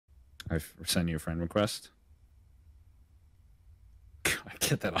I've sent you a friend request. God,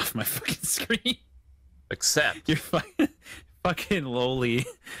 get that off my fucking screen. Accept. Your fucking lowly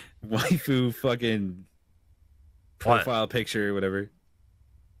waifu fucking profile picture, whatever.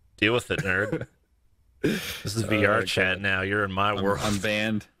 Deal with it, nerd. This is VR chat now. You're in my world. I'm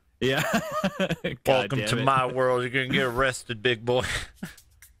banned. Yeah. Welcome to my world. You're gonna get arrested, big boy.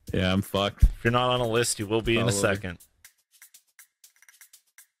 Yeah, I'm fucked. If you're not on a list, you will be in a second.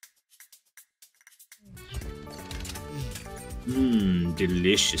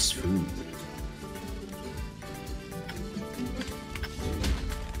 Delicious food.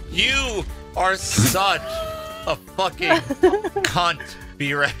 You are such a fucking cunt,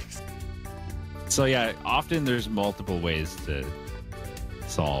 B-Rex. So yeah, often there's multiple ways to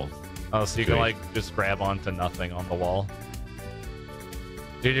solve. Oh, so you can like just grab onto nothing on the wall.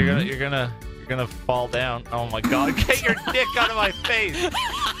 Dude, you're gonna fall down. Oh my god, get your dick out of my face!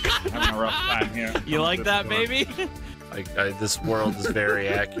 Having a rough time here. You like that, baby? This world is very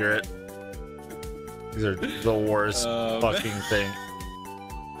accurate. These are the worst fucking thing.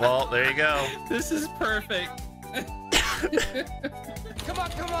 Well, there you go. This is perfect. Come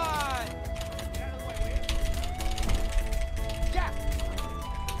on, come on!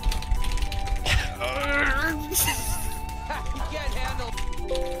 You can't handle.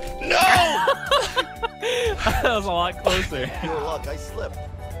 No! That was a lot closer. Your luck, I slipped.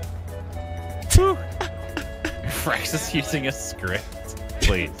 Brex is using a script.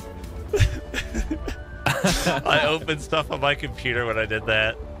 Please. I opened stuff on my computer when I did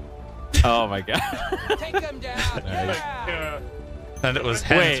that. Oh my god. Take them down. Yeah. And it was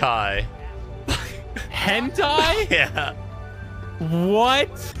hentai. Hentai? Yeah.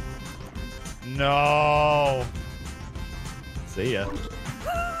 What? No. See ya.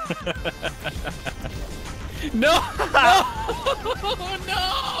 No! No!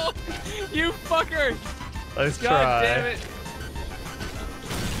 No! You fucker! Let's God try. damn it.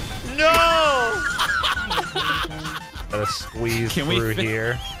 No! Gotta squeeze Can we through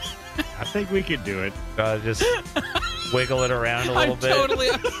here. I think we could do it. Gotta just wiggle it around a little I'm bit. totally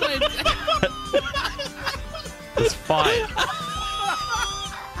upside down. It's fine.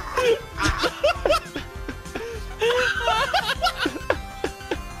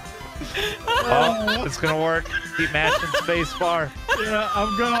 Oh, it's gonna work. Keep mashing space bar. Yeah,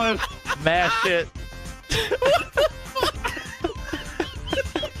 I'm gonna Mash it.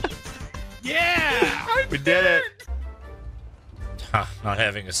 Yeah! We did it. Huh, not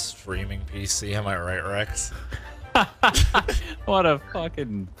having a streaming PC, am I right, Rex? What a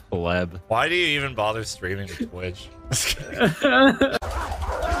fucking pleb. Why do you even bother streaming to Twitch? Hey.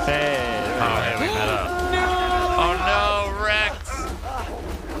 Oh, hey, we met up. Oh no, Rex!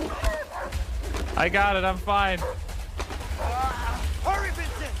 I got it, I'm fine. Hurry,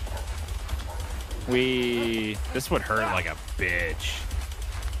 Vincent! This would hurt like a bitch.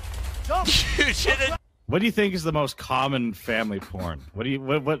 You should've. What do you think is the most common family porn?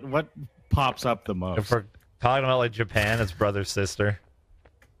 What pops up the most? If we're talking about like Japan, it's brother sister.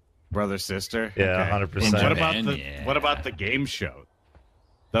 Brother sister? Yeah, Okay. 100%. And what about Yeah. what about the game show?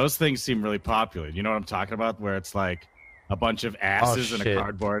 Those things seem really popular. You know what I'm talking about? Where it's like a bunch of asses in a shit.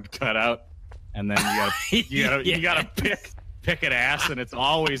 cardboard cutout, and then you gotta pick an ass, and it's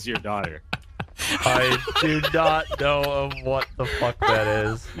always your daughter. I do not know of what the fuck that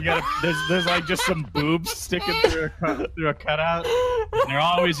is. You gotta there's like just some boobs sticking through a cutout, and they're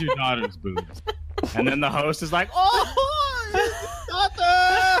always your daughter's boobs. And then the host is like, "Oh,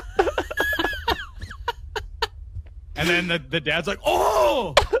 daughter!" And then the dad's like,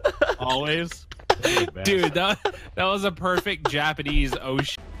 "Oh!" Always. Dude, that was a perfect Japanese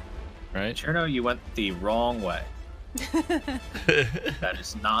ocean. Right? Cirno, you went the wrong way. That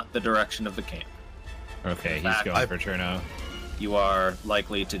is not the direction of the camp. Okay, he's Back. going for Cirno. You are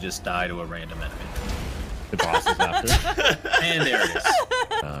likely to just die to a random enemy. The boss is after. And there it is.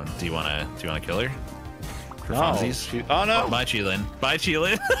 Do you wanna kill her? For No. funsies? Oh no! Bye, Chilin. Bye,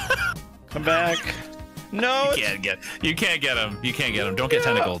 Chilin. Come back. No! You can't get him. You can't get him. Don't get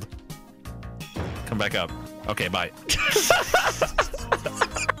tentacled. Come back up. Okay, bye.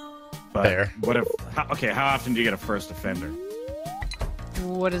 But Fair. what if? How often do you get a first offender?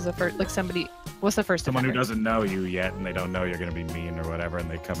 What is the first? Like somebody. What's the first? Someone who offender? doesn't know you yet, and they don't know you're gonna be mean or whatever,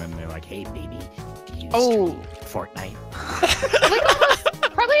 and they come in and they're like, "Hey, baby, do you Oh. stream Fortnite?" Like almost,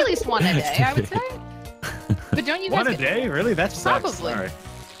 probably at least one a day, I would say. But don't you guys One a get- day? Really? That sucks. Probably. Sorry.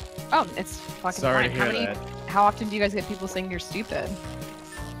 Oh, it's fucking Sorry fine. to hear that. How often do you guys get people saying you're stupid?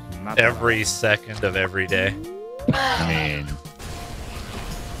 Not that Every second of every day. I mean,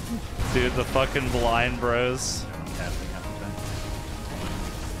 Dude, the fucking blind bros.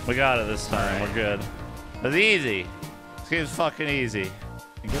 We got it this time. We're good. It's easy. This game's fucking easy.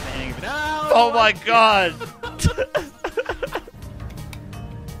 Get the hang of it. Oh my god!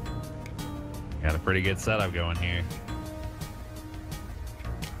 Got a pretty good setup going here.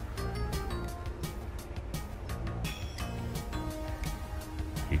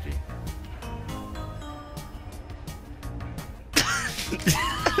 GG.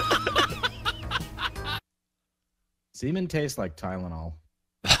 Semen tastes like Tylenol.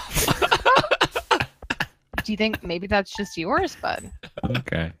 Do you think maybe that's just yours, bud?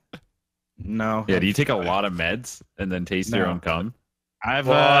 Okay. No. Yeah, do you take a lot of meds and then taste your No. own cum? I've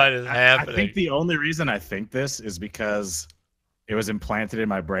What is I happening? think the only reason I think this is because it was implanted in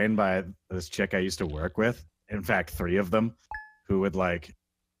my brain by this chick I used to work with. In fact, 3 of them who would like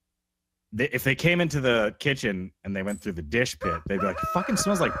if they came into the kitchen and they went through the dish pit, they'd be like, "It fucking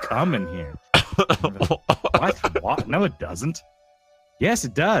smells like cum in here." What? What? No, it doesn't. Yes,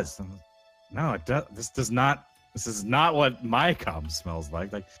 it does. No, it does. This does not. This is not what my cum smells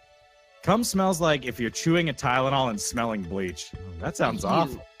like. Like, cum smells like if you're chewing a Tylenol and smelling bleach. That sounds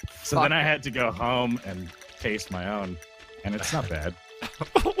awful. So then I had to go home and taste my own, and it's not bad.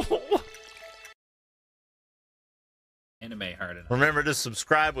 Anime hard enough. Remember to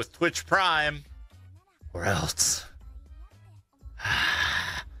subscribe with Twitch Prime, or else.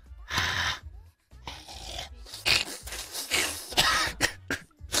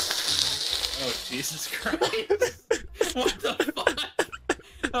 Oh, Jesus Christ. What the fuck?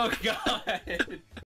 Oh, God.